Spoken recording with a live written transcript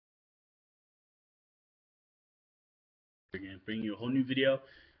Again, bringing you a whole new video.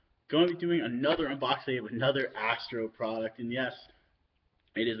 Going to be doing another unboxing of another Astro product, and yes,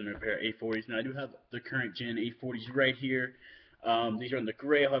 it is a pair of A40s. Now I do have the current gen A40s right here. These are in the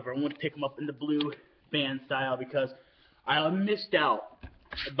gray, however, I want to pick them up in the blue band style because I missed out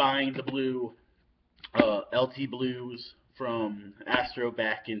buying the blue LT blues from Astro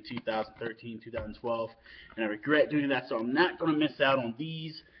back in 2013, 2012, and I regret doing that. So I'm not going to miss out on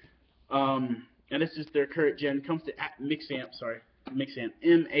these. And this is their current gen. It comes to Mixamp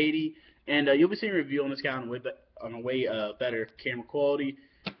M80, and you'll be seeing a review on this guy on a way better camera quality.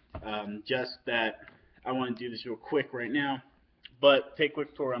 Just that I want to do this real quick right now, but take a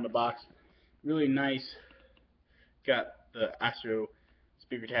quick tour around the box. Really nice. Got the Astro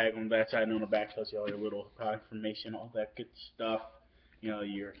speaker tag on that side and on the back, tells you all your little product information, all that good stuff. You know,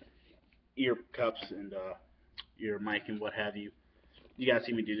 your ear cups and your mic and what have you. You guys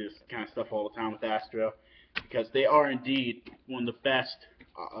see me do this kind of stuff all the time with Astro because they are indeed one of the best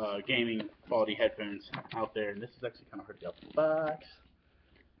gaming quality headphones out there. And this is actually kind of hard to get out the box.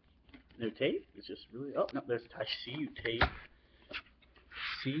 No tape. It's just really. Oh no, there's I see you tape.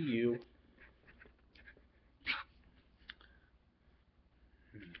 See you.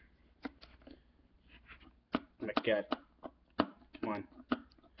 Oh my God. Come on.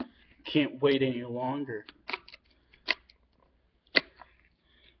 Can't wait any longer.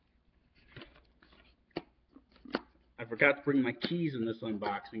 I forgot to bring my keys in this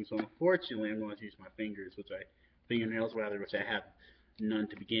unboxing, so unfortunately I'm going to use my fingernails rather, which I have none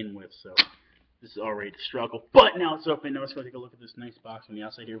to begin with, so this is already a struggle. But now it's open. Now let's go take a look at this nice box on the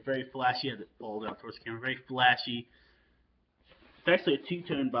outside here. Very flashy, as it falls out towards the camera. Very flashy. It's actually a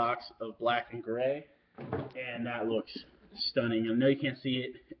two-tone box of black and gray, and that looks stunning. I know you can't see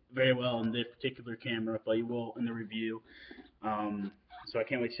it very well in this particular camera, but you will in the review. So I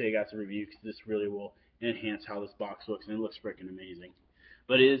can't wait to show you guys the review because this really will enhance how this box looks, and it looks freaking amazing.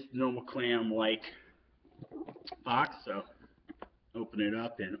 But it is the normal clam-like box, so open it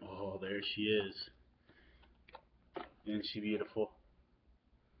up, and oh, there she is. Isn't she beautiful?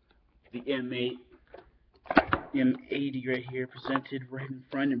 The M80 right here, presented right in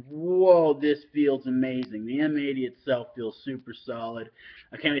front, and whoa, this feels amazing. The M80 itself feels super solid.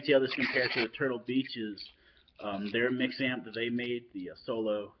 I can't wait to see how this compares to the Turtle Beach's their mix amp that they made, the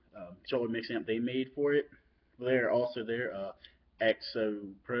solar mix amp they made for it. They're also their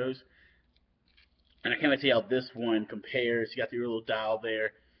XO Pros. And I can't wait to see how this one compares. You got the little dial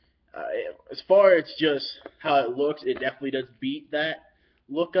there. As far as just how it looks, it definitely does beat that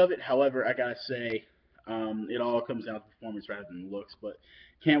look of it. However, I gotta say, it all comes down to performance rather than looks. But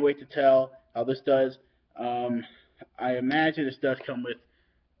can't wait to tell how this does. I imagine this does come with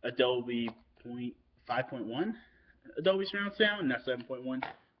Adobe 5.1 Adobe surround sound, not 7.1 or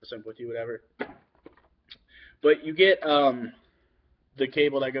 7.2, whatever. But you get the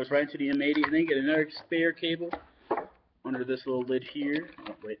cable that goes right into the M80, and then you get another spare cable under this little lid here.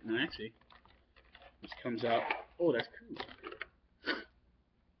 Oh, wait, no, actually, this comes out. Oh, that's cool.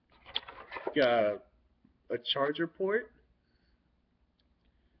 Got a charger port.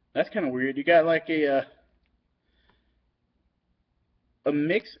 That's kind of weird. You got like a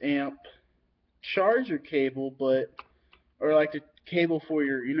mix amp charger cable, but or like the cable for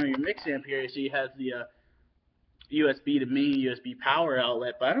your your mix amp here. So you have the USB to main USB power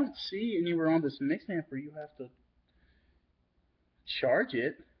outlet, but I don't see anywhere on this mix amp where you have to charge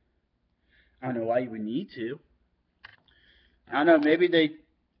it. I don't know why you would need to. I don't know, maybe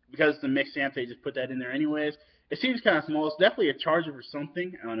because it's the mix amp, they just put that in there anyways. It seems kind of small. It's definitely a charger for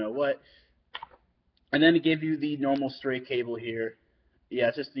something. I don't know what. And then to give you the normal straight cable here. Yeah,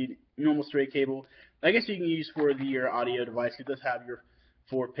 it's just the normal straight cable. I guess you can use for your audio device. It does have your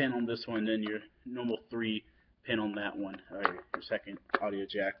 4-pin on this one, then your normal 3-pin on that one, or your second audio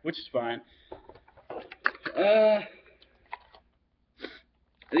jack, which is fine.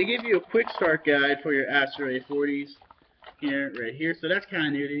 They give you a quick start guide for your Astro A40s here, right here. So that's kind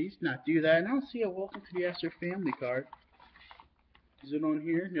of new. They used to not do that. And I don't see a welcome to the Astro family card. Is it on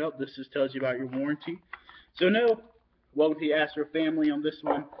here? Nope. This just tells you about your warranty. So no, welcome to the Astro family on this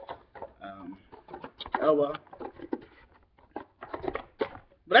one. Oh well.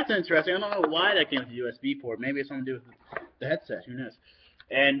 But that's interesting. I don't know why that came with the USB port. Maybe it's something to do with the headset. Who knows?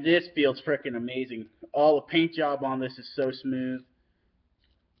 And this feels freaking amazing. All the paint job on this is so smooth.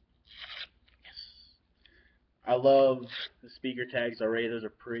 Yes. I love the speaker tags already. Those are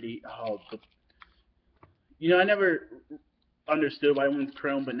pretty. Oh, I never understood why I went with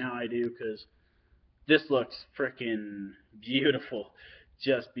chrome, but now I do because this looks freaking beautiful.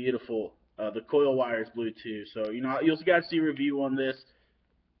 Just beautiful. The coil wire is blue too. So, you'll guys see a review on this.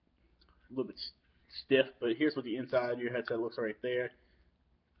 A little bit stiff, but here's what the inside of your headset looks right there.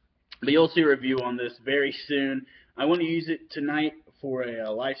 But you'll see a review on this very soon. I want to use it tonight for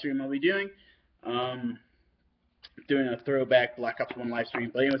a live stream I'll be doing. Doing a throwback Black Ops 1 live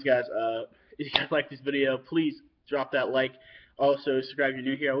stream. But anyways, guys, if you guys like this video, please drop that like. Also, subscribe if you're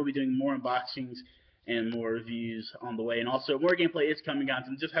new here. I will be doing more unboxings and more reviews on the way. And also, more gameplay is coming out.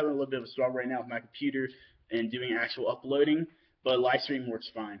 I'm just having a little bit of a struggle right now with my computer and doing actual uploading, but live stream works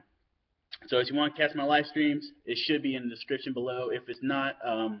fine. So if you want to catch my live streams, it should be in the description below. If it's not,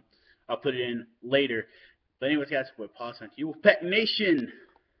 I'll put it in later. But anyways, guys, we're pausing on Wolfpack Nation,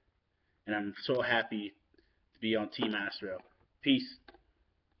 and I'm so happy to be on Team Astro. Peace.